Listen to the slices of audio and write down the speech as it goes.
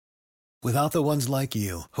Without the ones like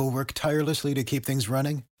you, who work tirelessly to keep things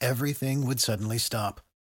running, everything would suddenly stop.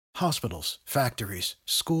 Hospitals, factories,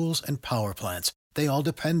 schools, and power plants, they all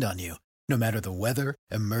depend on you. No matter the weather,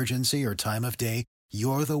 emergency, or time of day,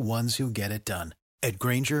 you're the ones who get it done. At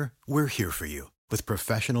Grainger, we're here for you with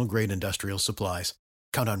professional-grade industrial supplies.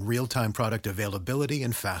 Count on real-time product availability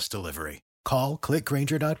and fast delivery. Call, click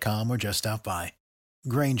Grainger.com, or just stop by.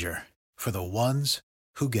 Grainger, for the ones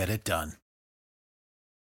who get it done.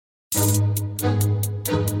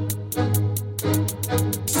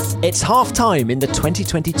 It's half-time in the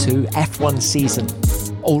 2022 F1 season.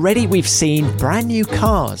 Already we've seen brand new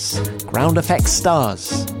cars, ground effect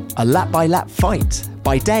stars, a lap-by-lap fight,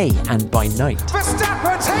 by day and by night.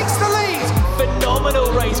 Verstappen takes the lead! Phenomenal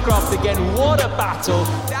racecraft again, what a battle!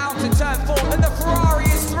 Down to turn 4, and the Ferrari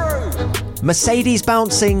is through! Mercedes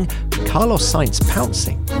bouncing, Carlos Sainz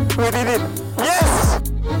pouncing. We did it! Yes!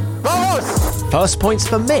 Vamos! First points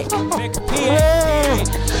for Mick. Mick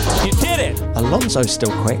P8, you did it! Alonso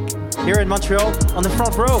still quick. Here in Montreal, on the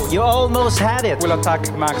front row, you almost had it. We'll attack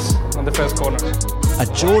Max on the first corner. A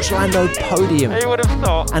George Lando podium. You would have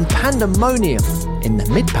thought. And pandemonium in the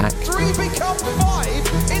mid-pack. 3 become 5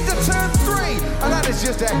 into turn 3, and that is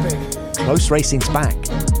just epic. Close racing's back.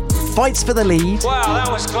 Fights for the lead. Wow, that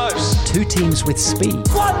was close. Two teams with speed.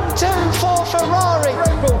 1-2 for Ferrari.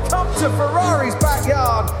 Red Bull come to Ferrari's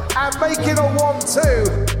backyard and make it a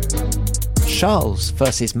 1-2. Charles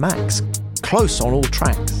versus Max. Close on all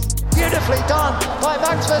tracks. Beautifully done by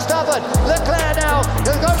Max Verstappen. Leclerc now,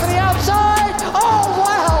 he'll go for the outside. Oh,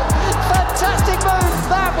 wow! Fantastic move.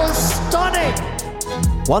 That was stunning.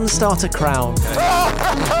 One starter crown.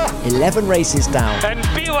 11 races down. And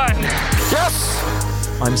P1. Yes!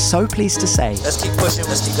 I'm so pleased to say Let's keep pushing,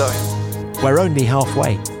 let's keep going. we're only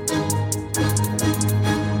halfway.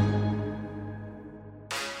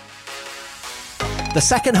 The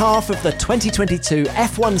second half of the 2022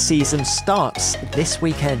 F1 season starts this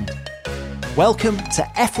weekend. Welcome to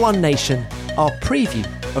F1 Nation, our preview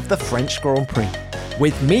of the French Grand Prix,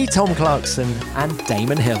 with me, Tom Clarkson, and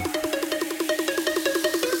Damon Hill.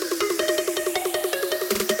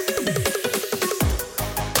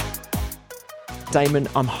 Damon,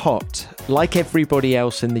 I'm hot, like everybody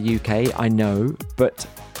else in the UK, I know, but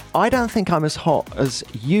I don't think I'm as hot as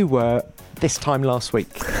you were this time last week.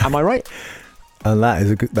 Am I right? And that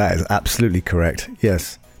is absolutely correct.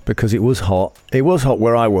 Yes, because it was hot. It was hot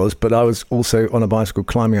where I was, but I was also on a bicycle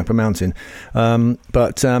climbing up a mountain.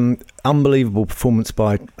 But unbelievable performance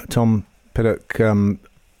by Tom Pidcock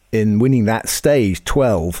in winning that stage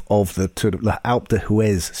 12 of the Alpe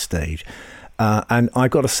d'Huez stage. And I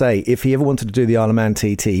got to say, if he ever wanted to do the Isle of Man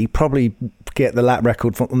TT, he'd probably get the lap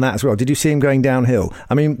record on that as well. Did you see him going downhill?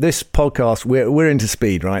 I mean, this podcast, we're into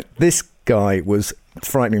speed, right? This guy was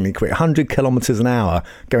frighteningly quick, 100 kilometers an hour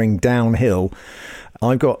going downhill.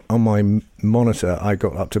 I got on my monitor, I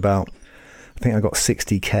got up to about, I think I got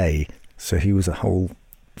 60k. So he was a whole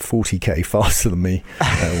 40k faster than me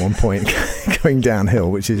at one point going downhill,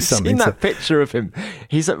 which is something. Seen that picture of him?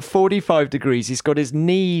 He's at 45 degrees. He's got his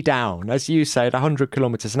knee down, as you say, at 100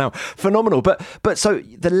 kilometers an hour. Phenomenal. But so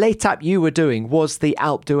the l'étape you were doing was the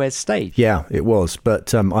Alpe d'Huez stage. Yeah, it was.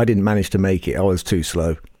 But I didn't manage to make it. I was too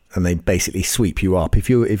slow. And they basically sweep you up. If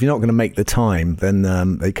you're not going to make the time, then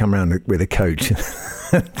they come around with a coach.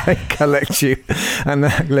 They collect you. And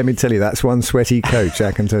let me tell you, that's one sweaty coach,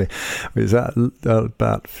 I can tell you. There's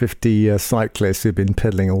about 50 cyclists who've been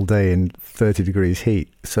pedaling all day in 30 degrees heat.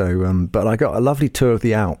 So, but I got a lovely tour of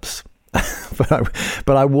the Alps.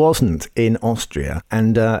 but I wasn't in Austria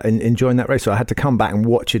and enjoying that race. So I had to come back and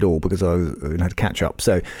watch it all because I had to catch up.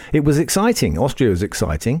 So it was exciting. Austria was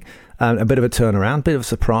exciting. A bit of a turnaround, a bit of a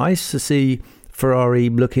surprise to see Ferrari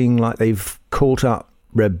looking like they've caught up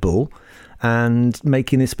Red Bull and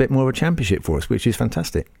making this a bit more of a championship for us, which is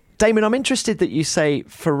fantastic. Damon, I'm interested that you say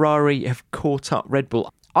Ferrari have caught up Red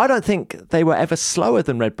Bull. I don't think they were ever slower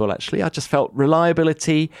than Red Bull, actually. I just felt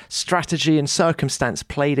reliability, strategy and circumstance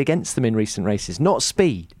played against them in recent races, not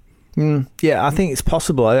speed. Yeah, I think it's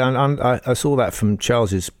possible. I saw that from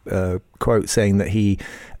Charles's quote saying that he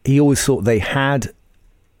always thought they had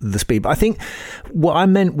the speed. But I think what I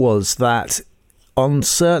meant was that on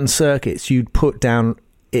certain circuits, you'd put down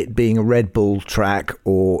it being a Red Bull track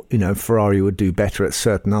or, Ferrari would do better at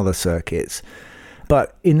certain other circuits.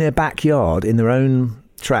 But in their backyard, in their own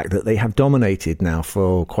track that they have dominated now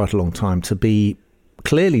for quite a long time, to be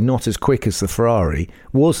clearly not as quick as the Ferrari,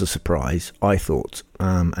 was a surprise, I thought,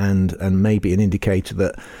 and maybe an indicator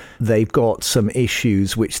that they've got some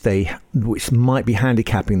issues which might be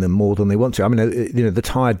handicapping them more than they want to. I mean, the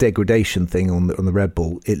tyre degradation thing on the Red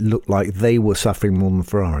Bull, it looked like they were suffering more than the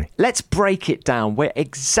Ferrari. Let's break it down. We're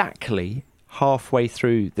exactly halfway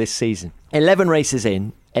through this season. 11 races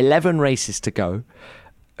in, 11 races to go.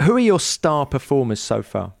 Who are your star performers so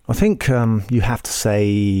far? I think you have to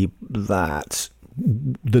say that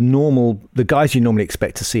the guys you normally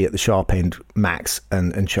expect to see at the sharp end, Max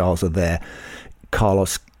and Charles, are there.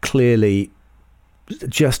 Carlos clearly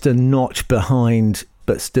just a notch behind,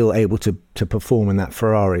 but still able to perform in that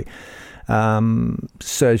Ferrari.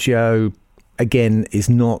 Sergio, again, is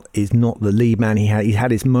not the lead man. He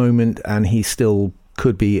had his moment, and he still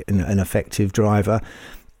could be an effective driver.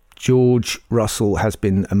 George Russell has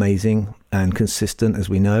been amazing and consistent, as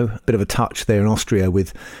we know. A bit of a touch there in Austria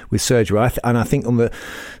with Sergio. And I think on the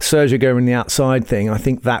Sergio going the outside thing, I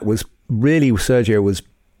think that was really Sergio was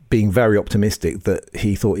being very optimistic that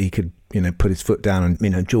he thought he could, put his foot down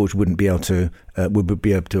and, George wouldn't be able to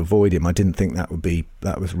avoid him. I didn't think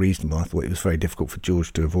that was reasonable. I thought it was very difficult for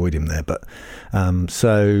George to avoid him there. But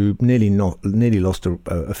so nearly lost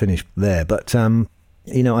a finish there. But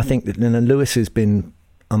I think that Lewis has been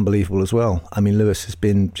unbelievable as well. I mean, Lewis has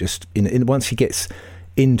been just once he gets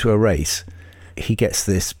into a race, he gets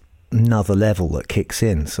this another level that kicks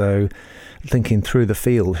in. So thinking through the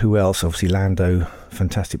field, who else? Obviously Lando,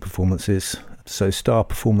 fantastic performances. So star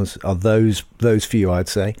performers are those few, I'd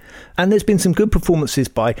say. And there's been some good performances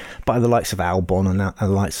by the likes of Albon and the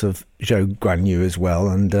likes of Joe Guanyu as well.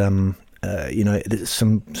 And there's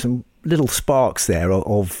some little sparks there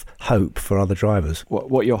of hope for other drivers.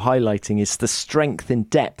 What you're highlighting is the strength in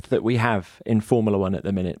depth that we have in Formula One at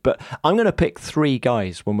the minute. But I'm going to pick three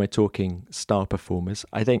guys when we're talking star performers.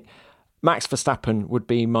 I think Max Verstappen would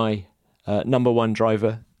be my number one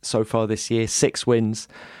driver so far this year, 6 wins.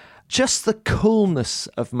 Just the coolness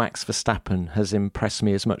of Max Verstappen has impressed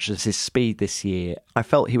me as much as his speed this year. I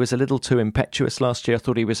felt he was a little too impetuous last year. I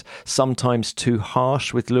thought he was sometimes too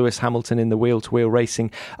harsh with Lewis Hamilton in the wheel-to-wheel racing.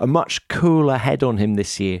 A much cooler head on him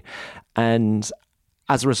this year. And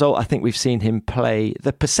as a result, I think we've seen him play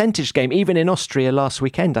the percentage game. Even in Austria last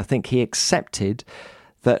weekend, I think he accepted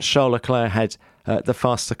that Charles Leclerc had the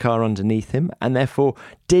faster car underneath him and therefore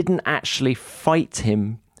didn't actually fight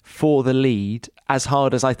him for the lead as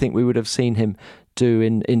hard as I think we would have seen him do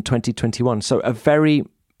in 2021. So a very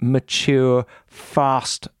mature,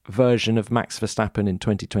 fast version of Max Verstappen in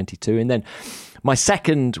 2022. And then my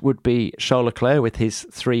second would be Charles Leclerc with his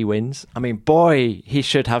 3 wins. I mean, boy, he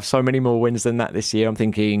should have so many more wins than that this year. I'm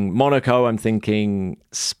thinking Monaco, I'm thinking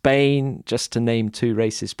Spain, just to name 2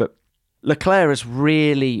 races. But Leclerc has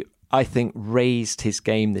really, I think, raised his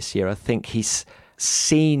game this year. I think he's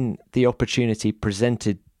seen the opportunity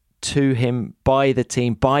presented to him by the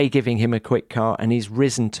team, by giving him a quick car, and he's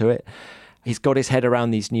risen to it. He's got his head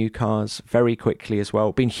around these new cars very quickly as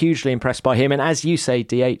well. Been hugely impressed by him. And as you say,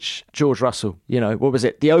 DH, George Russell, what was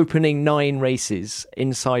it? The opening 9 races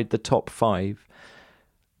inside the top 5.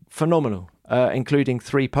 Phenomenal, including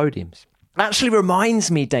 3 podiums. Actually reminds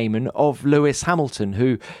me, Damon, of Lewis Hamilton,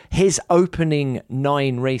 who his opening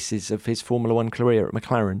 9 races of his Formula One career at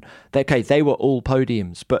McLaren, they were all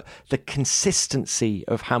podiums, but the consistency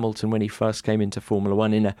of Hamilton when he first came into Formula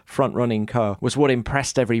One in a front-running car was what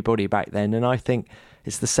impressed everybody back then. And I think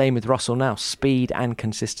it's the same with Russell now, speed and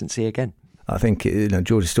consistency again. I think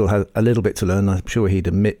George still has a little bit to learn. I'm sure he'd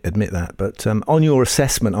admit that. But on your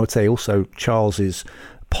assessment, I would say also Charles is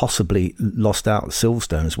possibly lost out at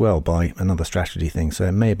Silverstone as well by another strategy thing. So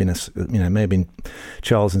it may have been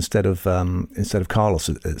Charles instead of Carlos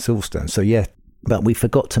at Silverstone. So yeah, but we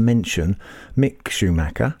forgot to mention Mick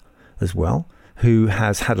Schumacher as well, who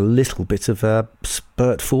has had a little bit of a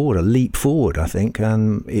spurt forward, a leap forward, I think,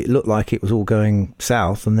 and it looked like it was all going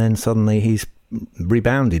south, and then suddenly he's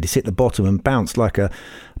rebounded. He's hit the bottom and bounced like a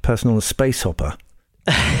person on a space hopper.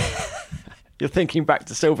 You're thinking back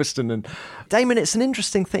to Silverstone. And Damon, it's an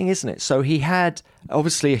interesting thing, isn't it? So he had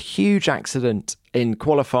obviously a huge accident in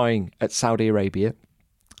qualifying at Saudi Arabia,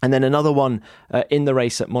 and then another one in the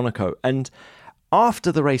race at Monaco. And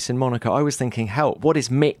after the race in Monaco, I was thinking, what is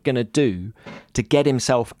Mick going to do to get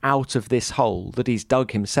himself out of this hole that he's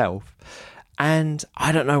dug himself? And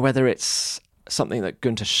I don't know whether it's something that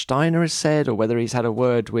Günther Steiner has said or whether he's had a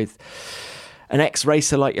word with an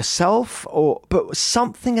ex-racer like yourself, but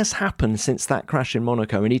something has happened since that crash in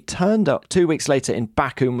Monaco, and he turned up 2 weeks later in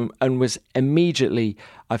Baku and was immediately,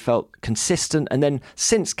 I felt, consistent. And then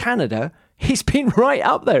since Canada, he's been right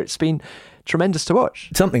up there. It's been tremendous to watch.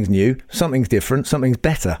 Something's new, something's different, something's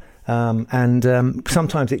better. And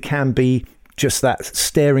sometimes it can be just that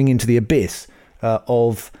staring into the abyss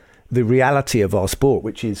of the reality of our sport,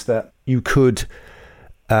 which is that you could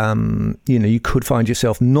find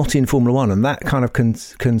yourself not in Formula One, and that kind of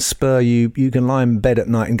can spur you. You can lie in bed at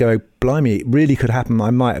night and go, blimey, it really could happen.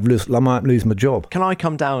 I might lose my job. Can I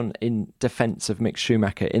come down in defence of Mick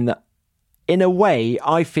Schumacher in that, in a way,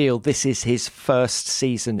 I feel this is his first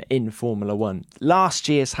season in Formula One. Last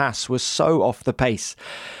year's Haas was so off the pace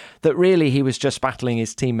that really he was just battling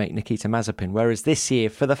his teammate Nikita Mazepin, whereas this year,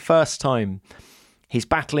 for the first time, he's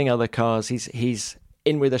battling other cars. He's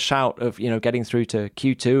in with a shout of, getting through to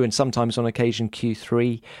Q2 and sometimes on occasion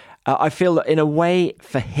Q3. I feel that in a way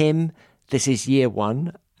for him, this is year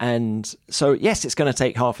one. And so, yes, it's going to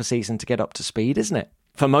take half a season to get up to speed, isn't it?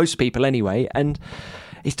 For most people anyway. And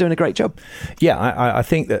he's doing a great job. Yeah, I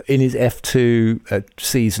think that in his F2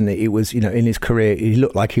 season, it was, in his career, he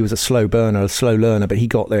looked like he was a slow learner, but he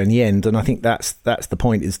got there in the end. And I think that's the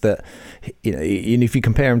point, is that, if you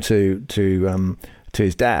compare him to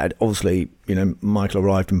his dad, obviously, Michael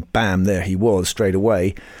arrived and bam, there he was straight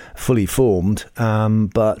away, fully formed.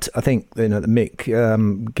 But I think,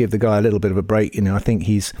 Mick, give the guy a little bit of a break. I think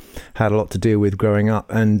he's had a lot to deal with growing up,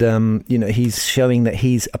 and he's showing that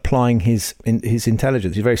he's applying his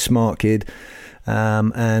intelligence. He's a very smart kid,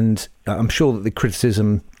 and I'm sure that the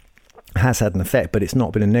criticism has had an effect, but it's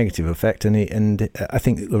not been a negative effect. And I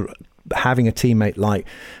think having a teammate like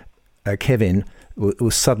Kevin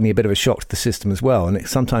was suddenly a bit of a shock to the system as well, and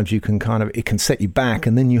sometimes it can set you back,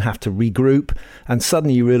 and then you have to regroup, and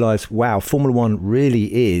suddenly you realise, wow, Formula One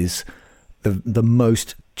really is the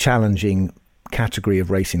most challenging category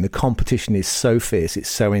of racing. The competition is so fierce, it's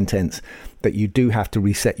so intense, that you do have to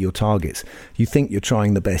reset your targets. You think you're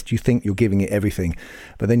trying the best, you think you're giving it everything,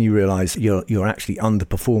 but then you realise you're actually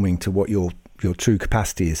underperforming to what your true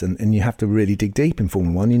capacity is, and you have to really dig deep in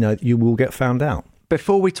Formula One. You will get found out.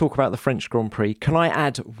 Before we talk about the French Grand Prix, can I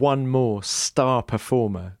add one more star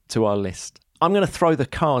performer to our list? I'm going to throw the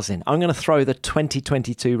cars in. I'm going to throw the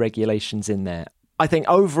 2022 regulations in there. I think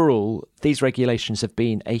overall, these regulations have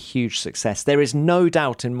been a huge success. There is no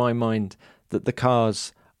doubt in my mind that the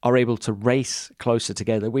cars are able to race closer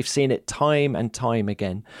together. We've seen it time and time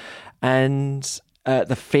again. And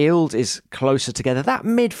the field is closer together. That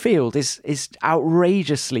midfield is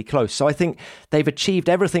outrageously close. So I think they've achieved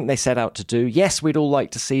everything they set out to do. Yes, we'd all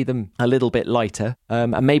like to see them a little bit lighter.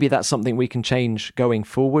 And maybe that's something we can change going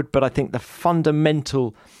forward. But I think the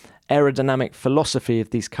fundamental aerodynamic philosophy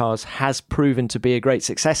of these cars has proven to be a great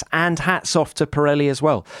success. And hats off to Pirelli as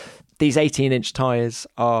well. These 18-inch tyres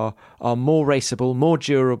are more raceable, more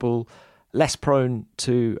durable, less prone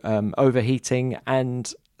to overheating,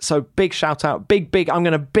 and so big shout out, big, I'm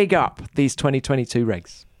going to big up these 2022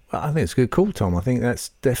 regs. Well, I think it's a good call, Tom. I think that's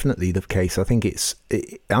definitely the case. I think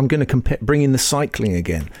I'm going to bring in the cycling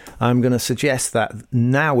again. I'm going to suggest that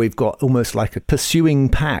now we've got almost like a pursuing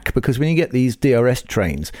pack, because when you get these DRS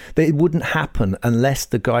trains, it wouldn't happen unless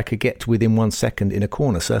the guy could get to within 1 second in a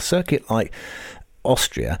corner. So a circuit like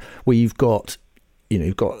Austria, where you've got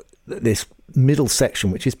this middle section,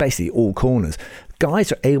 which is basically all corners,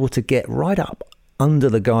 guys are able to get right up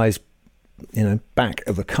under the guy's back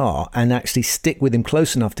of the car and actually stick with him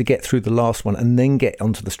close enough to get through the last one, and then get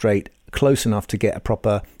onto the straight close enough to get a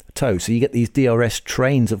proper toe. So you get these DRS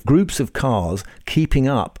trains of groups of cars keeping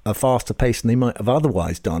up a faster pace than they might have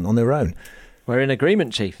otherwise done on their own. We're in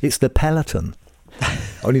agreement, Chief. It's the peloton.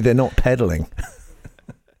 Only they're not pedaling.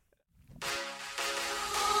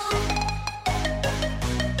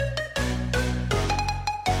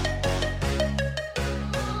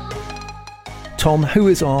 Tom, who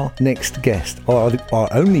is our next guest, or our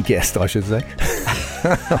only guest, I should say,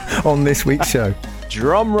 on this week's show?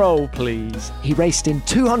 Drum roll, please. He raced in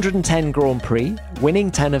 210 Grand Prix, winning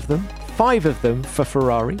 10 of them, 5 of them for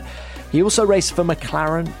Ferrari. He also raced for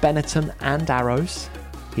McLaren, Benetton and Arrows.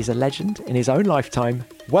 He's a legend in his own lifetime.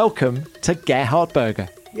 Welcome to Gerhard Berger.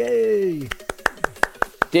 Yay!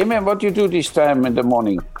 Damien, what do you do this time in the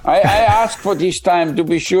morning? I ask for this time to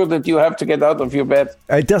be sure that you have to get out of your bed.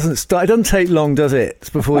 It doesn't take long, does it? It's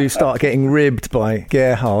before you start getting ribbed by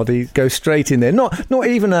Gerhard. He goes straight in there. Not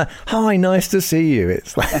even a, hi, nice to see you.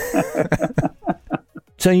 It's like...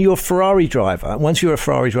 So you're a Ferrari driver. Once you're a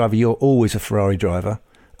Ferrari driver, you're always a Ferrari driver.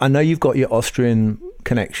 I know you've got your Austrian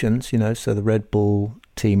connections, so the Red Bull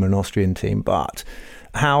team are an Austrian team, but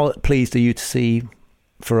how pleased are you to see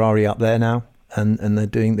Ferrari up there now? And they're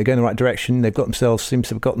going the right direction. Seems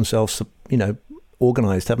to have got themselves,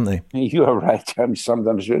 organised, haven't they? You are right. I'm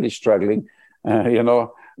sometimes really struggling,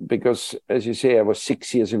 because as you say, I was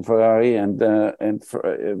 6 years in Ferrari, and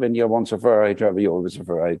when you're once a Ferrari driver, you're always a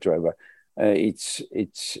Ferrari driver.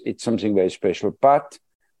 it's something very special. But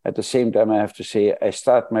at the same time, I have to say, I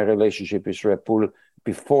start my relationship with Red Bull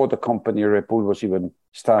before the company Red Bull was even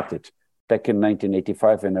started, back in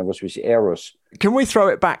 1985 when I was with Eros. Can we throw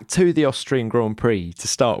it back to the Austrian Grand Prix to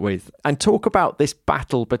start with and talk about this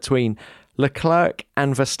battle between Leclerc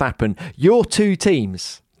and Verstappen, your two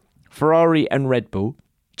teams, Ferrari and Red Bull?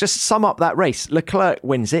 Just sum up that race. Leclerc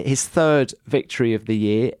wins it, his third victory of the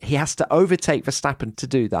year. He has to overtake Verstappen to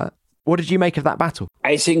do that. What did you make of that battle?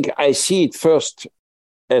 I think I see it first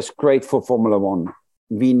as great for Formula One.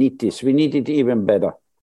 We need this. We need it even better.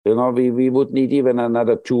 You know, we would need even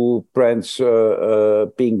another two brands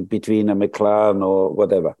being between a McLaren or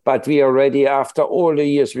whatever. But we are already, after all the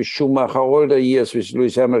years with Schumacher, all the years with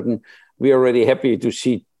Lewis Hamilton, we are already happy to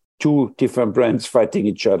see two different brands fighting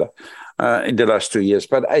each other in the last 2 years.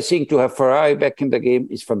 But I think to have Ferrari back in the game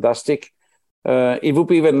is fantastic. It would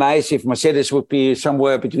be even nice if Mercedes would be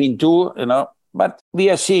somewhere between two, you know. But we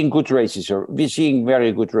are seeing good races. We're seeing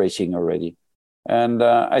very good racing already. And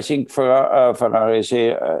I think Ferrari,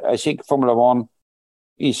 I think Formula One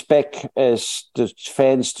is back as the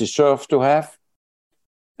fans deserve to have.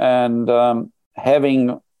 And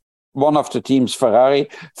having one of the teams, Ferrari,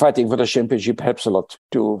 fighting for the championship helps a lot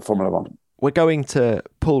to Formula One. We're going to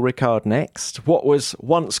Paul Ricard next. What was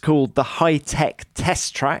once called the high-tech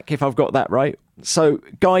test track, if I've got that right. So,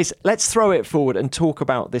 guys, let's throw it forward and talk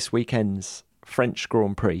about this weekend's French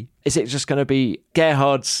Grand Prix. Is it just going to be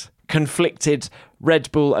Gerhard's conflicted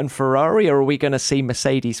Red Bull and Ferrari, or are we going to see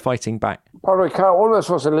Mercedes fighting back? Paul Ricard always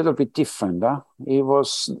was a little bit different. It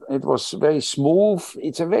was very smooth.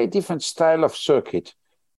 It's a very different style of circuit.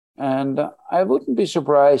 And I wouldn't be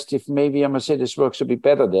surprised if maybe a Mercedes works a bit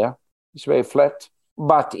better there. It's very flat.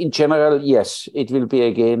 But in general, yes, it will be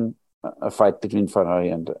again a fight between Ferrari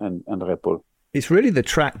and Red Bull. It's really the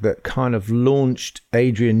track that kind of launched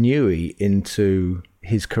Adrian Newey into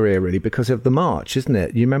his career, really, because of the March, isn't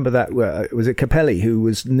it? You remember that? Was it Capelli who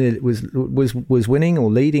was winning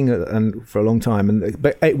or leading and for a long time?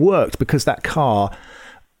 But it worked because that car,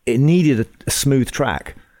 it needed a smooth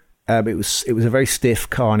track. It was a very stiff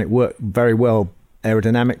car and it worked very well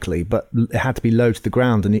aerodynamically, but it had to be low to the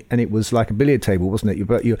ground, and it was like a billiard table, wasn't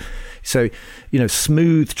it?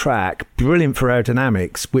 Smooth track, brilliant for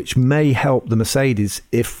aerodynamics, which may help the Mercedes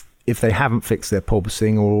if they haven't fixed their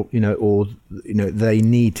porpoising or they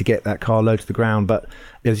need to get that car low to the ground. But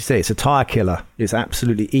as you say, it's a tyre killer. It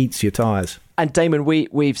absolutely eats your tyres. And Damon,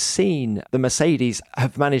 we've seen the Mercedes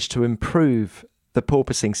have managed to improve the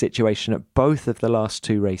porpoising situation at both of the last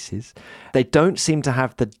two races. They don't seem to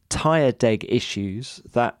have the tyre deg issues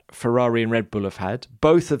that Ferrari and Red Bull have had.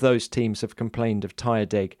 Both of those teams have complained of tyre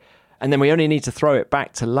deg. And then we only need to throw it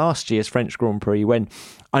back to last year's French Grand Prix when,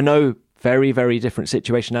 I know, very, very different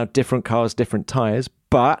situation now, different cars, different tyres,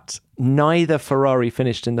 but neither Ferrari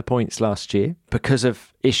finished in the points last year because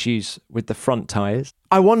of issues with the front tyres.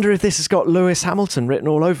 I wonder if this has got Lewis Hamilton written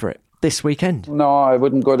all over it this weekend. No, I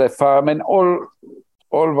wouldn't go that far. I mean, all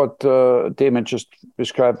what Damon just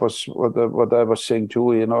described was what I was saying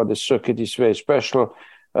too. You know, the circuit is very special,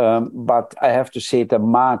 but I have to say the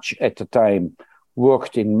March at the time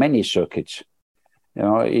worked in many circuits. You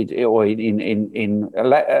know, a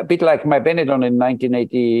bit like my Benetton in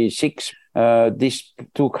 1986. These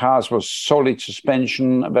two cars was solid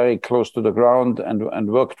suspension, very close to the ground,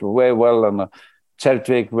 and worked very well on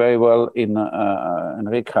Zeltweg, very well in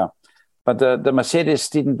Ricard. But the Mercedes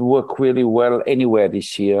didn't work really well anywhere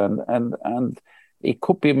this year, and it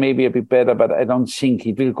could be maybe a bit better, but I don't think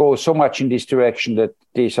it will go so much in this direction that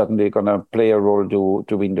they're suddenly going to play a role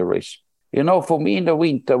to win the race. You know, for me in the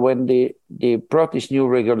winter, when they brought this new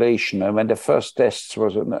regulation, and when the first tests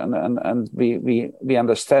was, and we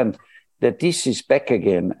understand that this is back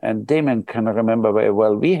again, and Damon can remember very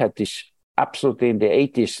well, we had this absolutely in the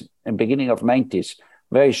 80s and beginning of 90s,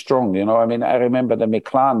 very strong, you know. I mean, I remember the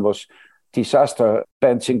McLaren was disaster,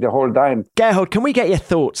 bouncing the whole time. Gerhard, can we get your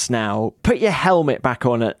thoughts now? Put your helmet back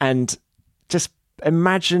on it and just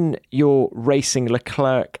imagine you're racing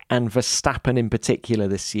Leclerc and Verstappen in particular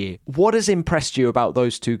this year. What has impressed you about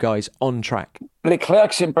those two guys on track?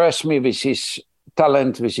 Leclerc's impressed me with his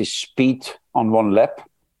talent, with his speed on one lap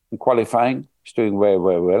in qualifying. He's doing very,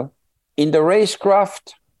 very well. In the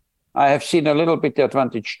racecraft, I have seen a little bit the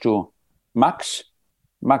advantage to Max.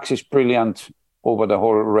 Max is brilliant over the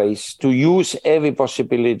whole race. To use every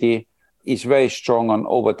possibility, is very strong on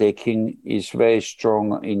overtaking, is very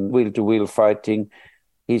strong in wheel-to-wheel fighting,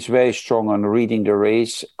 he's very strong on reading the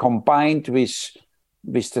race, combined with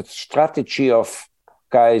the strategy of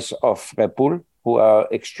guys of Red Bull, who are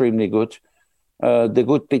extremely good. The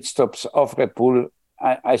good pit stops of Red Bull,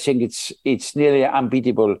 I think it's nearly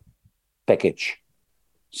unbeatable package.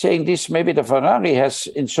 Saying this, maybe the Ferrari has,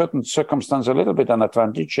 in certain circumstances, a little bit an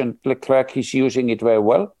advantage, and Leclerc is using it very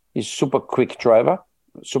well. He's a super quick driver,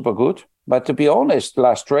 super good. But to be honest,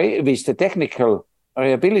 last race, with the technical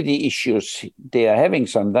reliability issues they are having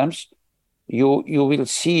sometimes, you will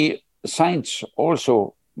see Sainz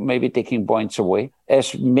also maybe taking points away,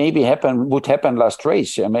 as maybe would happen last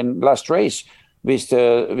race. I mean, last race with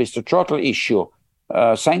the throttle issue,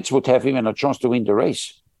 Sainz would have even a chance to win the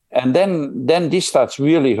race. And then this starts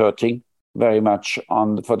really hurting very much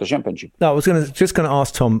for the championship. No, I was just going to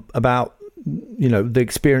ask Tom about, the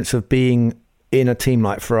experience of being in a team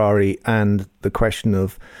like Ferrari and the question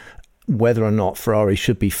of whether or not Ferrari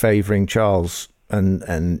should be favouring Charles.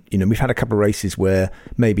 And we've had a couple of races where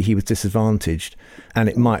maybe he was disadvantaged, and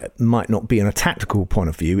it might not be in a tactical point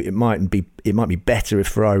of view. It might be better if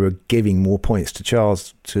Ferrari were giving more points to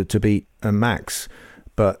Charles to beat Max.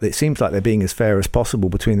 But it seems like they're being as fair as possible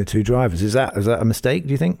between the two drivers. Is that a mistake,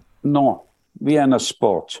 do you think? No, we are in a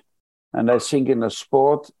sport. And I think in a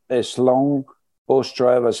sport, as long both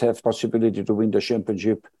drivers have possibility to win the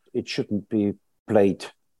championship, it shouldn't be played.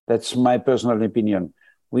 That's my personal opinion.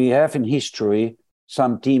 We have in history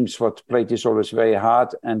some teams that played this always very hard,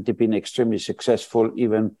 and they've been extremely successful,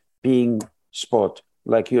 even being sport.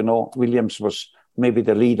 Like, Williams was maybe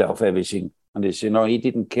the leader of everything. And this, he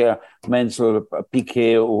didn't care, Mansell,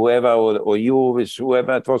 Piquet, or whoever, or you with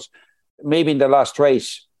whoever it was, maybe in the last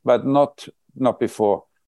race, but not before.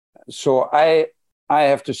 So I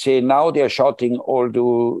have to say, now they're shouting all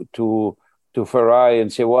to Ferrari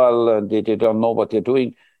and say, well, they don't know what they're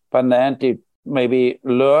doing. But in the end, they maybe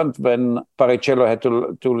learned when Barrichello had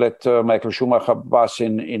to let Michael Schumacher pass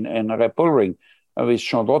in Red Bull Ring with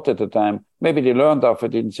Jean Roth at the time. Maybe they learned of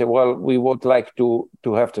it and say, well, we would like to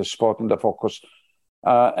have the sport in the focus.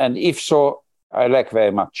 And if so, I like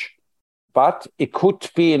very much. But it could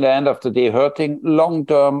be in the end of the day hurting. Long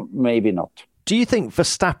term, maybe not. Do you think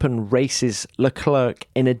Verstappen races Leclerc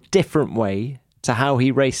in a different way to how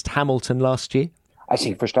he raced Hamilton last year? I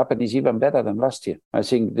think Verstappen is even better than last year. I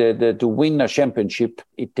think to win a championship,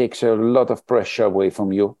 it takes a lot of pressure away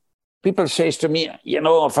from you. People say to me,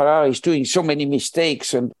 Ferrari is doing so many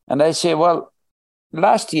mistakes. And I say, well,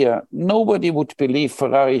 last year, nobody would believe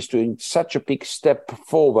Ferrari is doing such a big step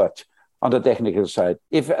forward on the technical side.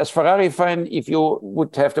 If, as Ferrari fan, if you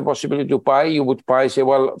would have the possibility to buy, you would buy, say,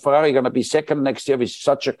 well, Ferrari going to be second next year with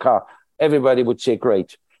such a car. Everybody would say,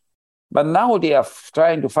 great. But now they are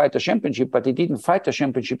trying to fight the championship, but they didn't fight the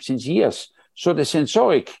championship since years. So the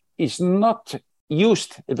sensoric is not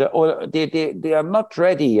used, or they are not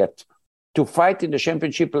ready yet to fight in the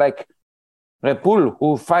championship like Red Bull,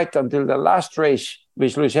 who fight until the last race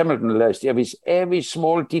with Lewis Hamilton last year, with every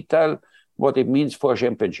small detail, what it means for a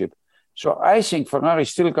championship. So I think Ferrari is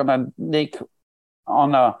still going to make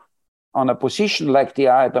on a position like they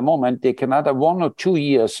are at the moment, take another 1 or 2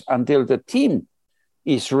 years until the team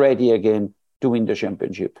is ready again to win the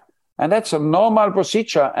championship. And that's a normal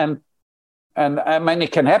procedure. And I mean,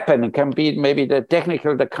 it can happen. It can be maybe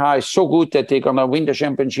the car is so good that they're going to win the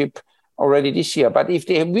championship already this year. But if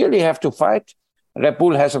they really have to fight, Red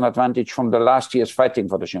Bull has an advantage from the last year's fighting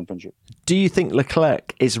for the championship. Do you think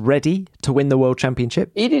Leclerc is ready to win the World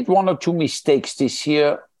Championship? He did 1 or 2 mistakes this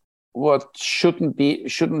year, what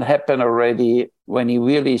shouldn't happen already when he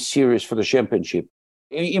really is serious for the championship.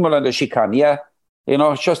 Imola and the chicane,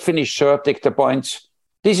 just finish third, take the points.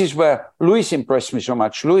 This is where Lewis impressed me so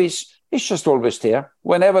much. Lewis is just always there.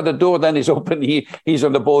 Whenever the door then is open, he's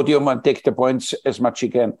on the podium and take the points as much as he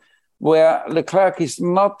can. Where Leclerc is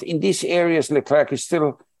not in these areas, Leclerc is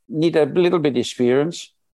still need a little bit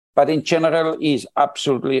experience. But in general, he's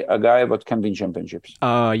absolutely a guy that can win championships.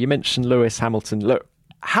 You mentioned Lewis Hamilton. Look,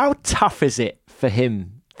 how tough is it for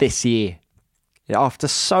him this year, after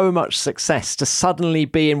so much success, to suddenly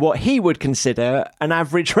be in what he would consider an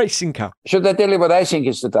average racing car? Should I tell you what I think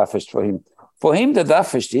is the toughest for him? For him, the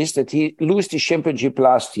toughest is that he lost the championship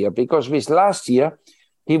last year, because with last year,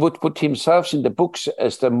 he would put himself in the books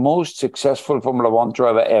as the most successful Formula One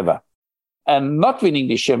driver ever. And not winning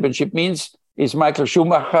this championship means is Michael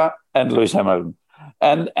Schumacher and Lewis Hamilton.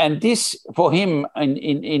 And this, for him,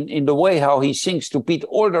 in the way how he thinks to beat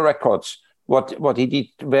all the records, what he did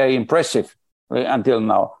very impressive until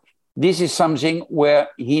now. This is something where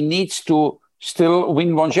he needs to still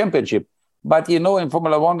win one championship. But, in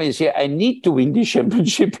Formula One, is I need to win this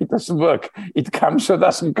championship. It doesn't work. It comes or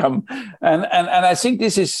doesn't come. And I think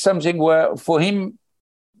this is something where, for him,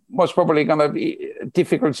 was probably going to be a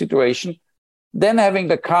difficult situation. Then having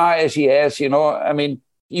the car as he has,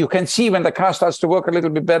 you can see when the car starts to work a little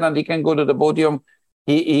bit better and he can go to the podium,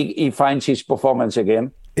 he finds his performance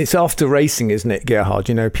again. It's after racing, isn't it, Gerhard?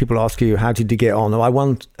 You know, people ask you, how did you get on? Oh, I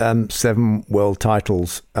won 7 world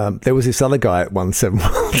titles. There was this other guy that won 7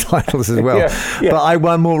 world titles as well. Yeah. But I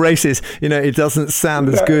won more races. You know, it doesn't sound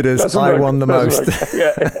as good as I won the most.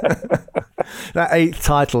 That 8th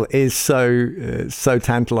title is so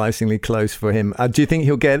tantalizingly close for him. Do you think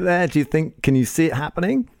he'll get there? Can you see it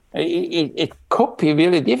happening? It could be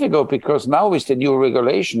really difficult because now with the new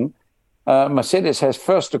regulation, Mercedes has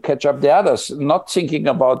first to catch up the others, not thinking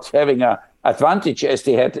about having an advantage as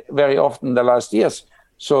they had very often the last years.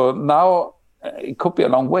 So now it could be a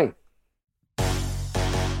long way.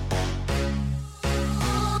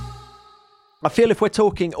 I feel if we're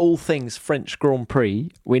talking all things French Grand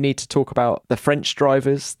Prix, we need to talk about the French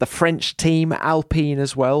drivers, the French team, Alpine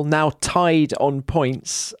as well, now tied on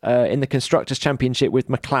points in the Constructors' Championship with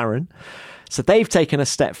McLaren. So they've taken a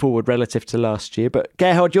step forward relative to last year. But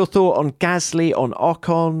Gerhard, your thought on Gasly, on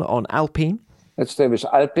Ocon, on Alpine? Let's start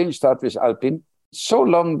with Alpine. So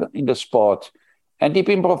long in the sport. And they've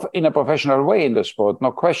been in a professional way in the sport,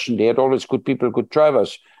 no question. They had always good people, good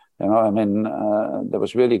drivers. You know, I mean, there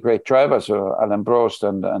was really great drivers, Alain Prost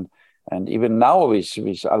and even now with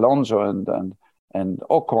Alonso and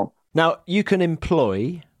Ocon. Now, you can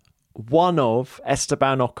employ one of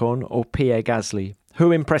Esteban Ocon or Pierre Gasly.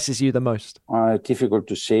 Who impresses you the most? Difficult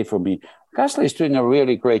to say for me. Gasly is doing a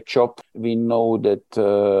really great job. We know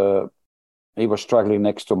that he was struggling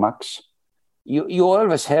next to Max. You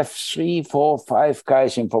always have 3, 4, 5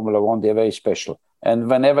 guys in Formula One. They're very special. And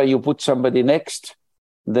whenever you put somebody next,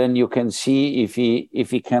 then you can see if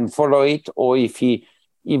he can follow it or if he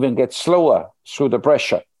even gets slower through the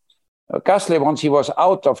pressure. Gasly, once he was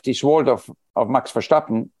out of this world of Max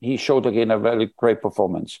Verstappen, he showed again a very great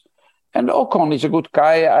performance. And Ocon is a good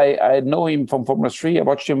guy. I know him from Formula 3. I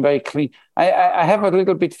watched him very clean. I have a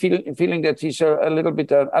little bit feeling that he's a little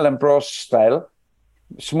bit Alain Prost style.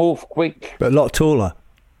 Smooth, quick. But a lot taller.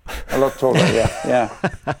 A lot taller, yeah.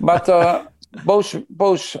 But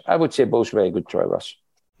both, I would say both very good drivers.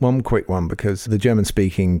 One quick one, because the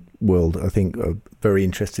German-speaking world, I think, are very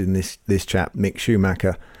interested in this chap, Mick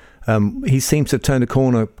Schumacher. He seems to have turned a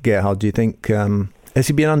corner, Gerhard. Do you think, has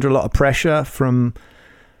he been under a lot of pressure from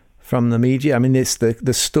the media? I mean, it's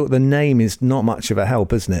the name is not much of a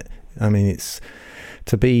help, isn't it? I mean, it's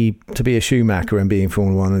to be a Schumacher and being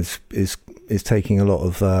Formula One is taking a lot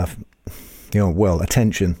of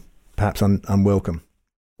attention, perhaps unwelcome.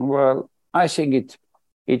 Well, I think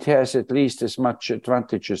it has at least as much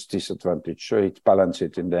advantage as disadvantage, so it balances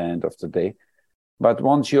it in the end of the day. But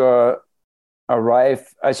once you arrive,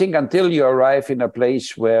 I think until you arrive in a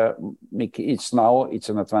place where it's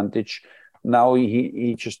an advantage. Now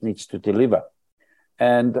he just needs to deliver.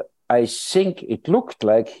 And I think it looked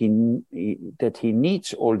like that he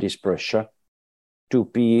needs all this pressure to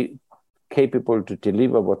be capable to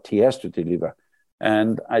deliver what he has to deliver.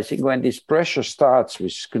 And I think when this pressure starts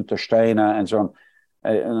with Günther Steiner and so on,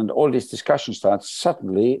 and all this discussion starts,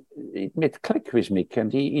 suddenly it made click with Mick,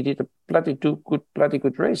 and he did bloody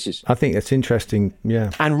good races. I think that's interesting, yeah.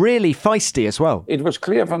 And really feisty as well. It was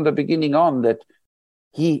clear from the beginning on that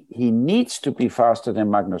he needs to be faster than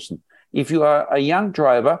Magnussen. If you are a young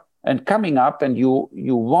driver and coming up and you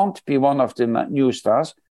won't be one of the new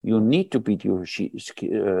stars, you need to beat your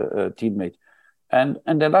teammate. And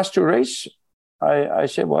the last 2 races, I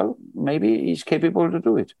said, well, maybe he's capable to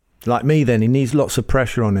do it. Like me then, he needs lots of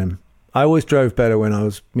pressure on him. I always drove better when I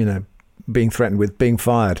was, being threatened with being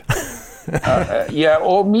fired.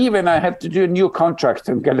 Or me when I had to do a new contract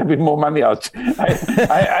and get a bit more money out.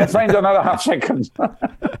 I find another half second.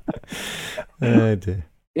 Oh dear.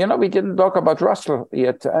 We didn't talk about Russell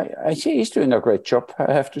yet. I see he's doing a great job,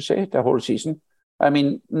 I have to say, the whole season. I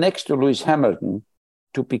mean, next to Lewis Hamilton,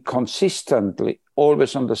 to be consistently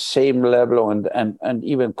always on the same level and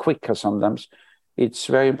even quicker sometimes, it's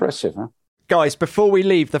very impressive. Huh? Guys, before we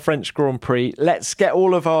leave the French Grand Prix, let's get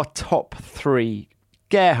all of our top 3.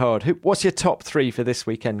 Gerhard, what's your top 3 for this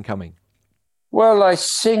weekend coming? Well, I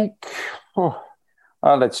think,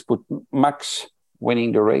 let's put Max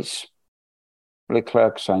winning the race.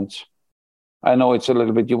 Leclerc, Sainz. I know it's a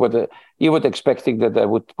little bit, you would expecting that I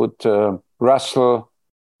would put Russell,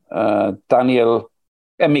 Daniel,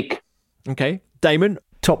 and Mick. Okay. Damon?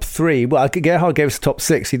 Top 3. Well, Gerhard gave us top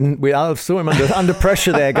 6. I saw him under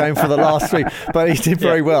pressure there going for the last 3, but he did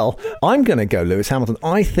very well. I'm going to go Lewis Hamilton.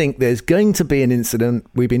 I think there's going to be an incident.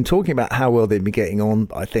 We've been talking about how well they've been getting on.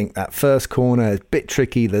 I think that first corner is a bit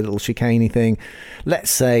tricky, the little chicane thing.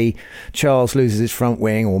 Let's say Charles loses his front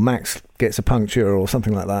wing or Max gets a puncture or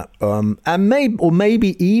something like that. And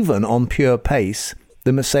maybe even on pure pace,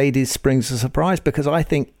 the Mercedes springs a surprise, because I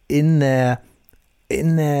think in their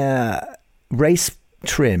race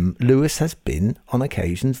trim, Lewis has been, on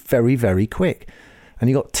occasions, very, very quick. And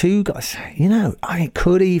you got two guys, it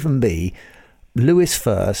could even be Lewis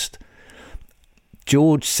first,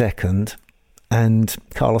 George second, and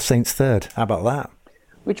Carlos Sainz third. How about that?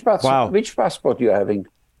 Which passport you having?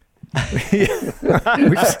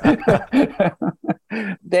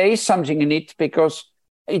 There is something in it, because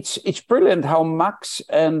it's brilliant how Max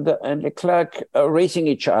and Leclerc are racing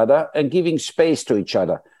each other and giving space to each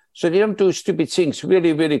other. So they don't do stupid things.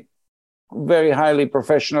 Really, really very highly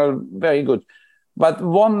professional, very good. But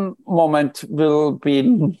one moment will be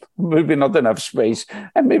not enough space,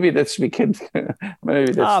 and maybe that's weekend.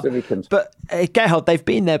 Maybe that's the weekend. But Gerhard, they've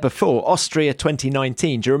been there before. Austria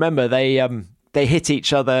 2019. Do you remember they hit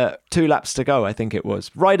each other 2 laps to go? I think it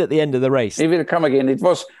was right at the end of the race. It will come again. It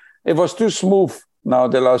was too smooth now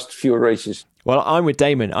the last few races. Well, I'm with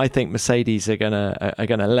Damon. I think Mercedes are gonna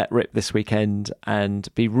let rip this weekend and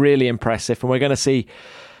be really impressive, and we're going to see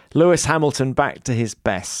Lewis Hamilton back to his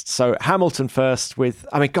best. So Hamilton first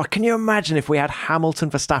God, can you imagine if we had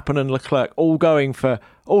Hamilton, Verstappen and Leclerc all going for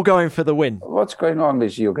the win? What's going on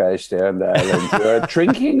with you guys there on the island? You're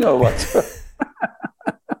drinking or what?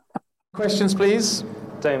 Questions, please.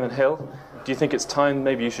 Damon Hill, do you think it's time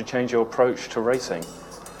maybe you should change your approach to racing?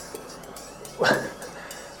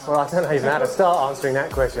 Well, I don't know even how to start answering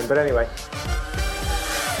that question, but anyway.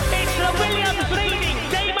 It's the Williams leading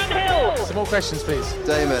Damon Hill. Some more questions, please.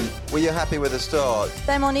 Damon, were you happy with the start?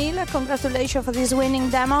 Damon Hill, congratulations for this winning,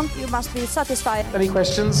 Damon. You must be satisfied. Any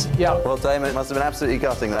questions? Yeah. Well, Damon, it must have been absolutely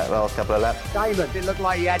gutting that last couple of laps. Damon, it looked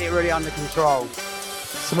like you had it really under control.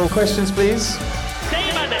 Some more questions, please.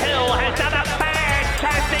 Damon Hill has done a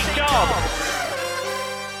fantastic job.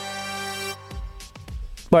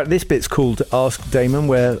 Right, this bit's called Ask Damon,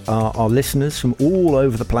 where our listeners from all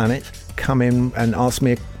over the planet come in and ask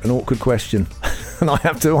me an awkward question. And I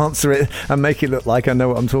have to answer it and make it look like I know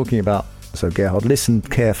what I'm talking about. So, Gerhard, listen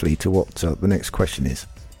carefully to what the next question is.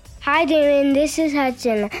 Hi, Damon. This is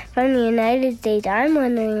Hudson from the United States. I'm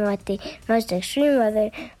wondering what the most extreme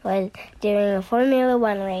weather was during a Formula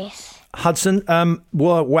One race. Hudson,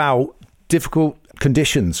 wow, difficult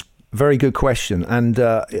conditions. Very good question, and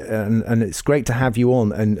it's great to have you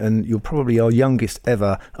on, and you're probably our youngest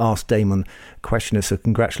ever Ask Damon questioner, so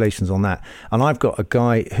congratulations on that. And I've got a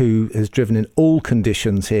guy who has driven in all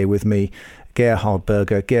conditions here with me, Gerhard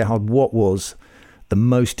Berger. Gerhard, what was the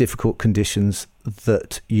most difficult conditions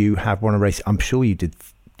that you have won a race? I'm sure you did.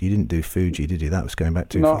 You didn't do Fuji, did you? That was going back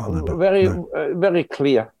too far. Very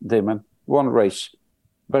clear, Damon. One race,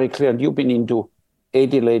 very clear. And you've been into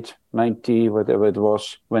Adelaide, 90, whatever it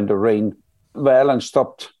was, when the rain, Alan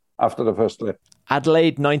stopped after the first lap.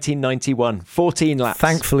 Adelaide, 1991, 14 laps.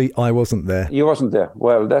 Thankfully, I wasn't there. You wasn't there.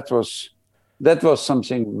 Well, that was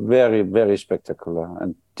something very, very spectacular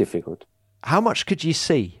and difficult. How much could you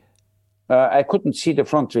see? I couldn't see the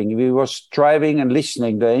front wing. We was driving and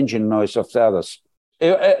listening the engine noise of the others.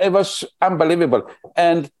 It was unbelievable.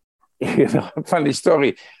 And, funny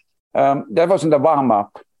story, that wasn't a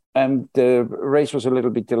warm-up. And the race was a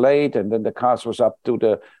little bit delayed, and then the cars was up to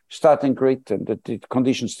the starting grid, and the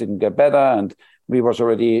conditions didn't get better, and we was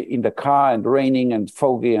already in the car, and raining and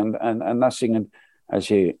foggy and nothing, and I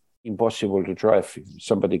say, impossible to drive.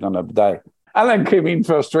 Somebody gonna die. Alan came in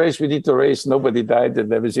first race. We did the race. Nobody died,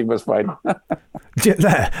 and everything was fine.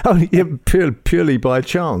 Purely by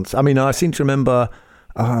chance. I mean, I seem to remember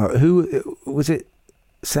who was it?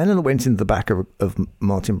 Senna went into the back of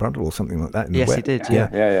Martin Brundle or something like that. In yes, the he did.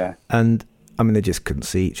 Yeah. And I mean, they just couldn't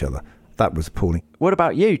see each other. That was appalling. What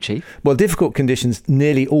about you, Chief? Well, difficult conditions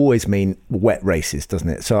nearly always mean wet races, doesn't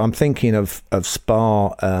it? So I'm thinking of Spa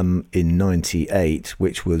in '98,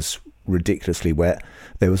 which was ridiculously wet.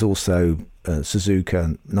 There was also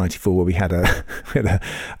Suzuka 94, where we had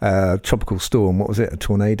a tropical storm. What was it? A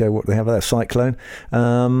tornado? What do they have? A cyclone.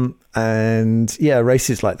 And yeah,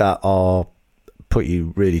 races like that put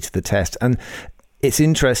you really to the test. And it's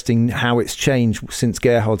interesting how it's changed since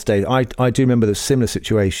Gerhard's days. I do remember the similar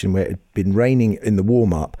situation where it had been raining in the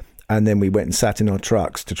warm-up, and then we went and sat in our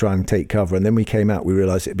trucks to try and take cover, and then we came out, we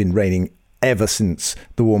realised it had been raining ever since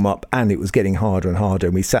the warm-up, and it was getting harder and harder,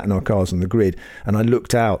 and we sat in our cars on the grid, and I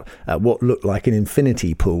looked out at what looked like an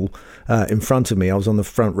infinity pool in front of me. I was on the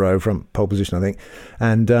front row, front pole position, I think,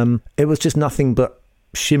 and it was just nothing but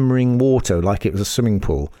shimmering water, like it was a swimming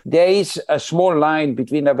pool. There is a small line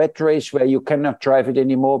between a wet race where you cannot drive it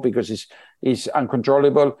anymore because it's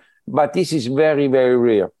uncontrollable, but this is very, very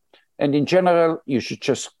rare. And in general, you should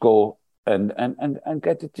just go and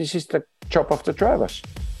get it. This is the job of the drivers.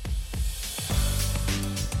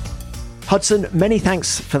 Hudson, many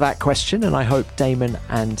thanks for that question, and I hope Damon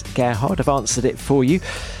and Gerhard have answered it for you.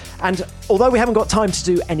 And although we haven't got time to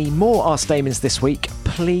do any more Ask Damons this week,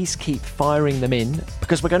 please keep firing them in,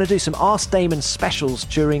 because we're going to do some Ask Damon specials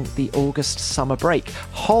during the August summer break.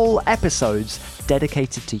 Whole episodes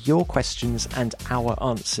dedicated to your questions and our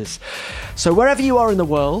answers. So wherever you are in the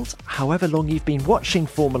world, however long you've been watching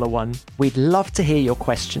Formula One, we'd love to hear your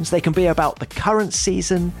questions. They can be about the current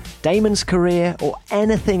season, Damon's career, or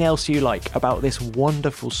anything else you like about this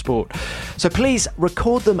wonderful sport. So please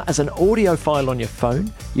record them as an audio file on your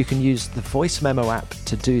phone. You can use the voice memo app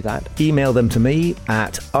to do that. Email them to me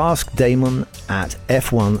at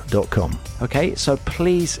askdamon@f1.com. Okay, so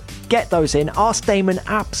please get those in. Ask Damon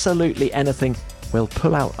absolutely anything. We'll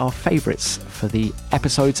pull out our favourites for the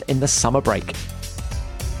episodes in the summer break.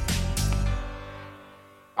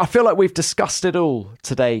 I feel like we've discussed it all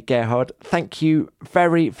today, Gerhard. Thank you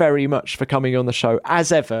very, very much for coming on the show.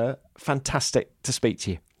 As ever, fantastic to speak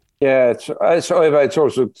to you. Yeah, it's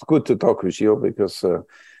also good to talk with you, because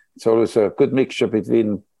it's always a good mixture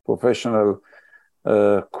between professional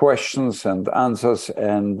questions and answers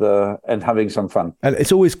and having some fun. And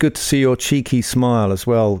it's always good to see your cheeky smile as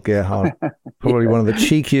well, Gerhard. Probably one of the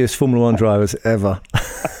cheekiest Formula One drivers ever.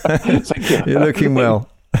 Thank you. You're looking well.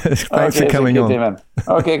 Thanks for coming on. Damon.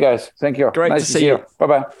 Okay, guys. Thank you. Great nice to see you.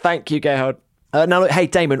 Bye-bye. Thank you, Gerhard. Now, look, hey,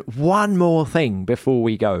 Damon, one more thing before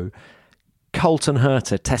we go. Colton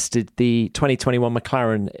Herta tested the 2021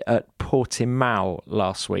 McLaren at Portimao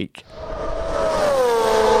last week.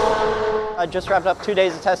 I just wrapped up 2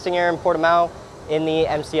 days of testing here in Portimao in the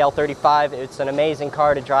MCL 35. It's an amazing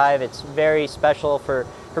car to drive. It's very special for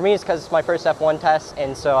me. It's because it's my first F1 test,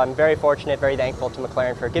 and so I'm very fortunate, very thankful to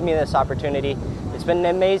McLaren for giving me this opportunity. It's been an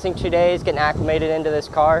amazing 2 days getting acclimated into this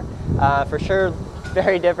car. For sure,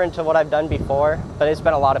 very different to what I've done before, but it's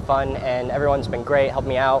been a lot of fun, and everyone's been great, helped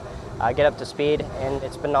me out, get up to speed, and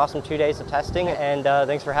it's been an awesome 2 days of testing, and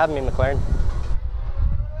thanks for having me, McLaren.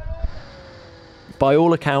 By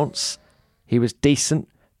all accounts, he was decent,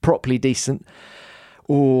 properly decent.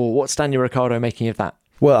 Oh, what's Daniel Ricciardo making of that?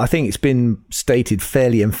 Well, I think it's been stated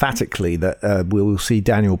fairly emphatically that we'll see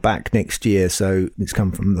Daniel back next year. So it's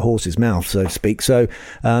come from the horse's mouth, so to speak. So,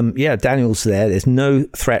 yeah, Daniel's there. There's no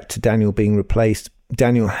threat to Daniel being replaced.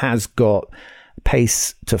 Daniel has got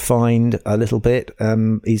pace to find a little bit.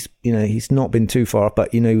 He's not been too far,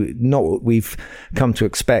 but not what we've come to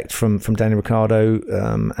expect from Daniel Ricciardo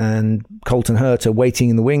and Colton Herta waiting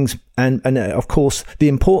in the wings, and of course the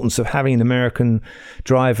importance of having an American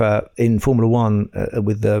driver in Formula One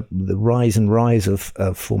with the rise of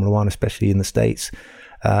Formula One, especially in the States.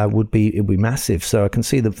 It'd be massive. So I can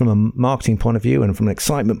see that from a marketing point of view and from an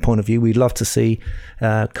excitement point of view, we'd love to see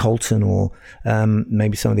Colton or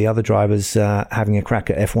maybe some of the other drivers having a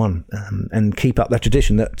crack at F1 and keep up that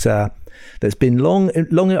tradition that's been long. I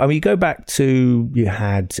mean, you go back to, you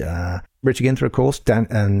had Richard Ginther, of course, Dan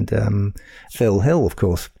and Phil Hill, of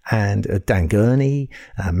course, and Dan Gurney,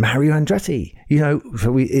 Mario Andretti.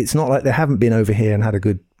 So it's not like they haven't been over here and had a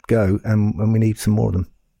good go, and we need some more of them.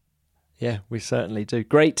 Yeah, we certainly do.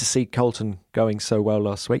 Great to see Colton going so well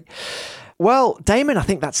last week. Well, Damon, I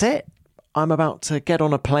think that's it. I'm about to get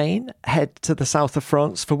on a plane, head to the south of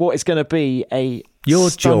France for what is going to be a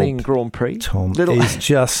stunning Grand Prix. Tom, is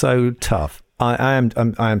just so tough. I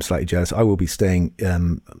am slightly jealous. I will be staying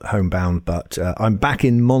homebound, but I'm back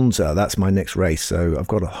in Monza. That's my next race, so I've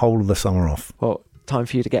got a whole of the summer off. Well, time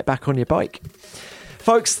for you to get back on your bike.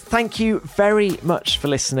 Folks, thank you very much for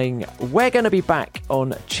listening. We're going to be back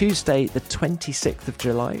on Tuesday, the 26th of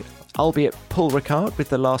July. I'll be at Paul Ricard with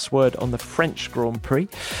the last word on the French Grand Prix.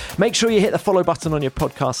 Make sure you hit the follow button on your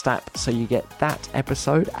podcast app so you get that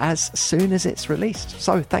episode as soon as it's released.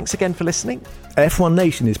 So thanks again for listening. F1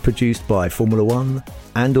 Nation is produced by Formula One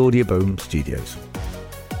and Audio Boom Studios.